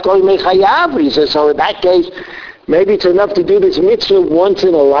says, so in that case, maybe it's enough to do this mitzvah once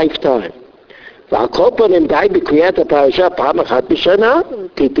in a lifetime. So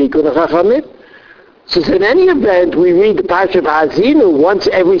in any event, we read the Parsha of Ha'azinu once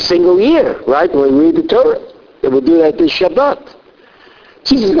every single year, right? When we read the Torah. And we'll do that this Shabbat.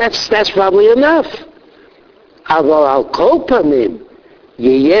 She says, that's probably enough. אבל על כל פנים,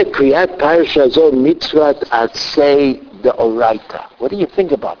 יהיה קריאת פרשה זו מצוות עשה דאורייתא. What do you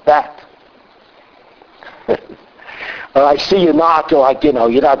think about that? Well, I see you not, like, you're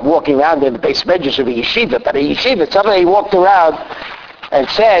not walking around in the base register of a yeshiva, but a yeshiva, somebody walked around and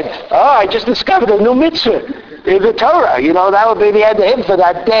said, I just discovered a new mitzvah in the Torah. That would be the end of him for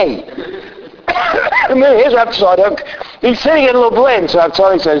that day. Here's Rav Tzadok. He's sitting in Lublin, so Rav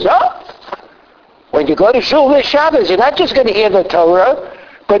Tzadok says, when you go to Shul this Shabbos, you're not just going to hear the Torah,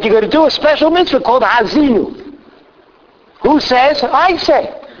 but you're going to do a special mitzvah called Hazinu. Who says? I say.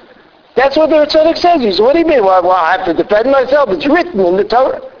 That's what the Rav Tzadok says. He says, what do you mean? Well, I have to defend myself. It's written in the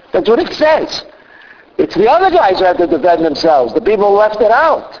Torah. That's what it says. It's the other guys who have to defend themselves. The people who left it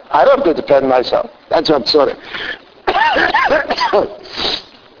out. I don't have to defend myself. That's Rav Tzadok.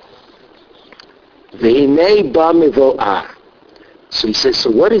 V'hinei ba mevo'ah. So he says, so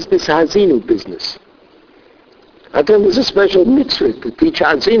what is this Hazinu business? How come there's a special mitzvah to teach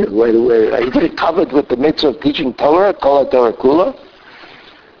Hazinu? Isn't it covered with the mitzvah of teaching Torah, Kol HaTorah Kula?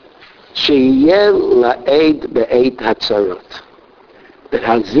 Sheyeh la'ed be'ed hatzarot. That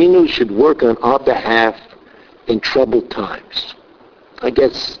Hazinu should work on our behalf in troubled times. I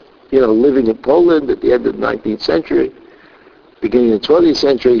guess, living in Poland at the end of the 19th century, beginning of the 20th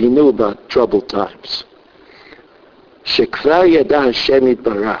century, he knew about troubled times. Shekvar yada Hashem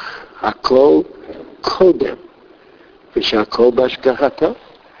yitbarach, hakol kodem, v'shakol b'ashgachato.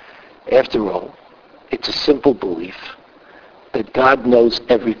 After all, it's a simple belief that God knows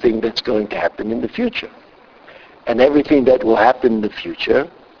everything that's going to happen in the future. And everything that will happen in the future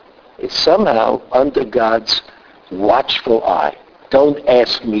is somehow under God's watchful eye. Don't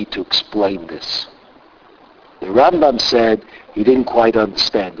ask me to explain this. The Rambam said he didn't quite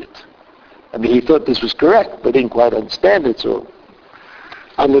understand it. I mean, he thought this was correct, but didn't quite understand it, so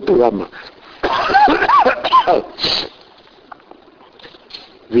I'm with the Rambam.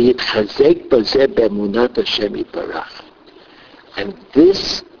 And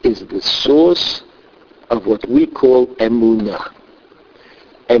this is the source of what we call emunah.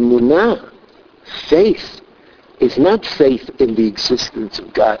 Emunah Faith is not faith in the existence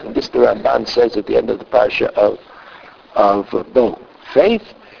of God. And this the Ramban says at the end of the parsha of Bo. Faith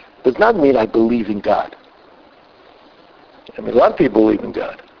does not mean I believe in God. I mean, a lot of people believe in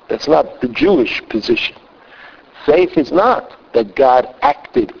God. That's not the Jewish position. Faith is not that God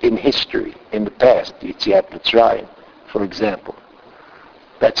acted in history, in the past, Yetziat Mitzrayim, for example.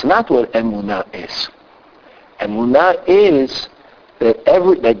 That's not what Emunah is. Emunah is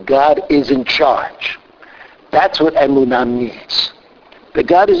that God is in charge. That's what Emunah means. That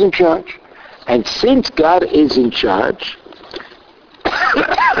God is in charge. And since God is in charge,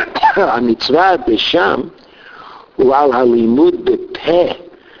 המצווה בשם הוא על הלימוד בפה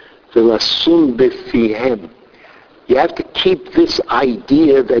ולשום בפיהם. You have to keep this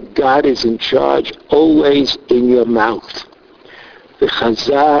idea that God is in charge always in your mouth.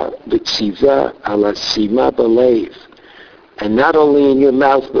 וחזר וציווה על השימה בלב. And not only in your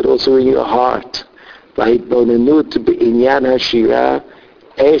mouth, but also in your heart. וההתבוננות בעניין השירה,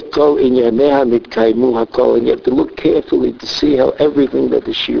 איך כל ענייניה נתקיימו הכל. And you have to look carefully to see how everything that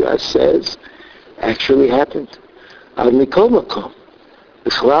the Shira says actually happened. אבל מכל מקום,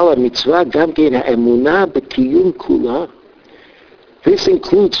 בכלל המצווה גם כן האמונה בקיום כולה. This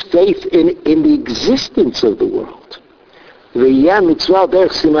includes faith in the existence of the world. ויהיה המצווה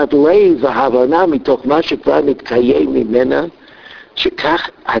דרך שימת לב והבנה מתוך מה שכבר מתקיים ממנה, שכך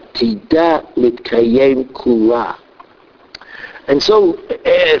עתידה להתקיים כולה. And so,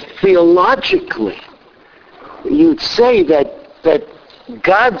 theologically, you'd say that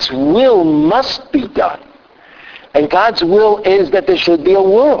God's will must be done. And God's will is that there should be a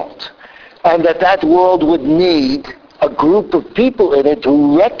world. And that world would need a group of people in it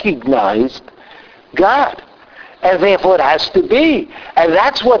who recognized God. And therefore it has to be. And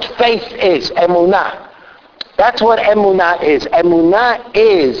that's what faith is, emunah. That's what emunah is. Emunah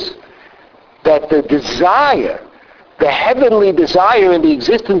is that the desire, the heavenly desire in the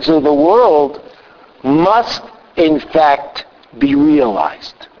existence of the world must in fact be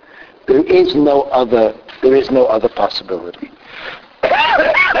realized. There is no other possibility.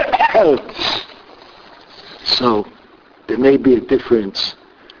 So there may be a difference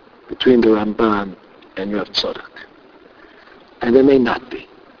between the Ramban and Rav Tzadok. And there may not be.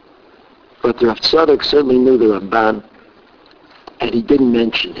 But Rav Tzadok certainly knew the Ramban, and he didn't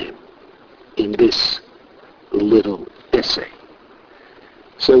mention him in this little essay.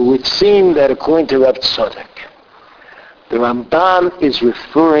 So it would seem that according to Rav Tzadok, the Ramban is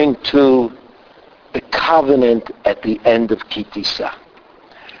referring to the covenant at the end of Ki Tisa.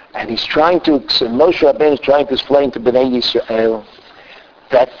 And Moshe Rabbeinu is trying to explain to Bnei Yisrael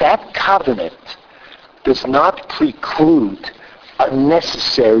that covenant does not preclude a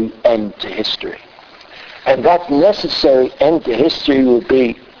necessary end to history. And that necessary end to history will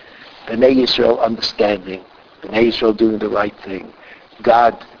be Bnei Yisrael understanding, Bnei Yisrael doing the right thing,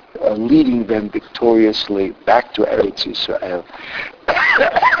 God leading them victoriously back to Eretz Yisrael.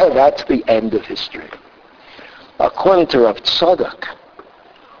 That's the end of history. According to Rav Tzadok,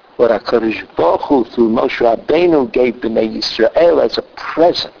 what HaKadosh Baruch Hu through Moshe Rabbeinu gave Bnei Yisrael as a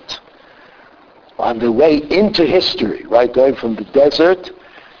present on the way into history, right, going from the desert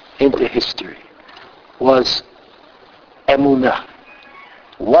into history, was emunah.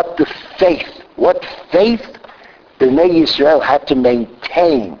 What faith Bnei Yisrael had to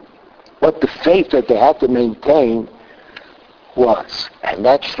maintain, what the faith that they had to maintain was. And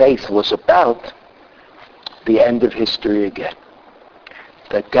that faith was about the end of history again.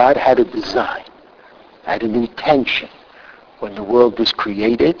 That God had a design, had an intention when the world was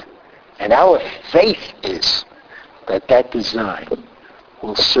created, and our faith is that design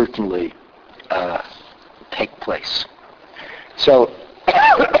will certainly take place. So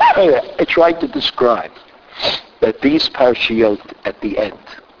I tried to describe that these parashiyot at the end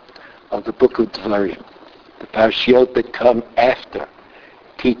of the book of Dvarim, the parashiyot that come after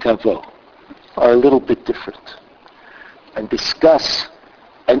Ki Tavo, are a little bit different and discuss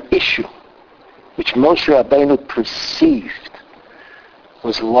an issue which Moshe Rabbeinu perceived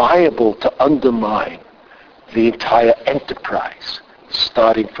was liable to undermine the entire enterprise,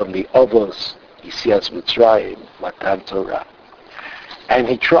 starting from the Avos, Yetziat Mitzrayim, Matan Torah. And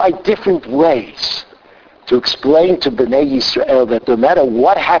he tried different ways to explain to Bnei Yisrael that no matter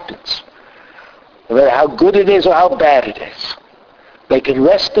what happens, no matter how good it is or how bad it is, they can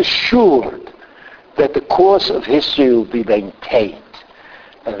rest assured that the course of history will be maintained.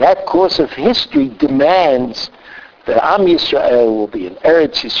 And that course of history demands that Am Yisrael will be in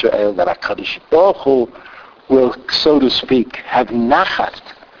Eretz Yisrael, that HaKadosh Baruch Hu will, so to speak, have nachat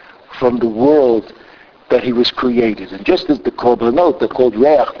from the world that he was created. And just as the korbanot, they're called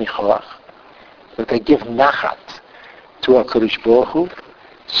reach nichalach, that they give nachat to HaKadosh Baruch Hu,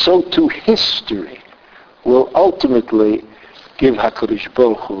 so too history will ultimately give HaKadosh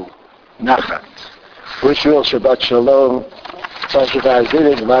Baruch Hu nachat. Wish you all Shabbat Shalom.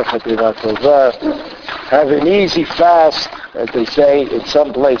 Have an easy fast, as they say in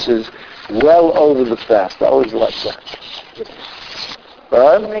some places, well over the fast. I always like that.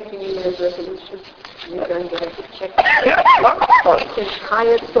 Right? Making New Year's resolution. You're going to have to check. I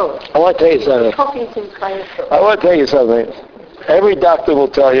want to tell you something. I want to tell you something. Every doctor will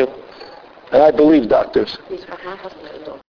tell you, and I believe doctors,